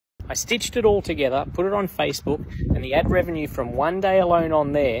I stitched it all together, put it on Facebook, and the ad revenue from one day alone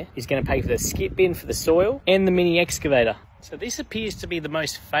on there is going to pay for the skip bin for the soil and the mini excavator. So this appears to be the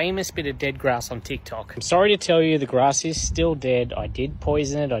most famous bit of dead grass on TikTok. I'm sorry to tell you, the grass is still dead. I did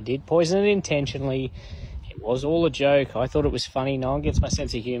poison it. I did poison it intentionally. It was all a joke. I thought it was funny. No one gets my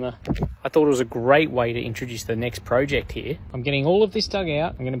sense of humour. I thought it was a great way to introduce the next project here. I'm getting all of this dug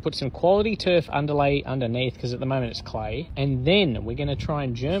out. I'm going to put some quality turf underlay underneath because at the moment it's clay. And then we're going to try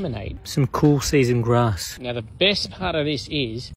and germinate some cool season grass. Now the best part of this is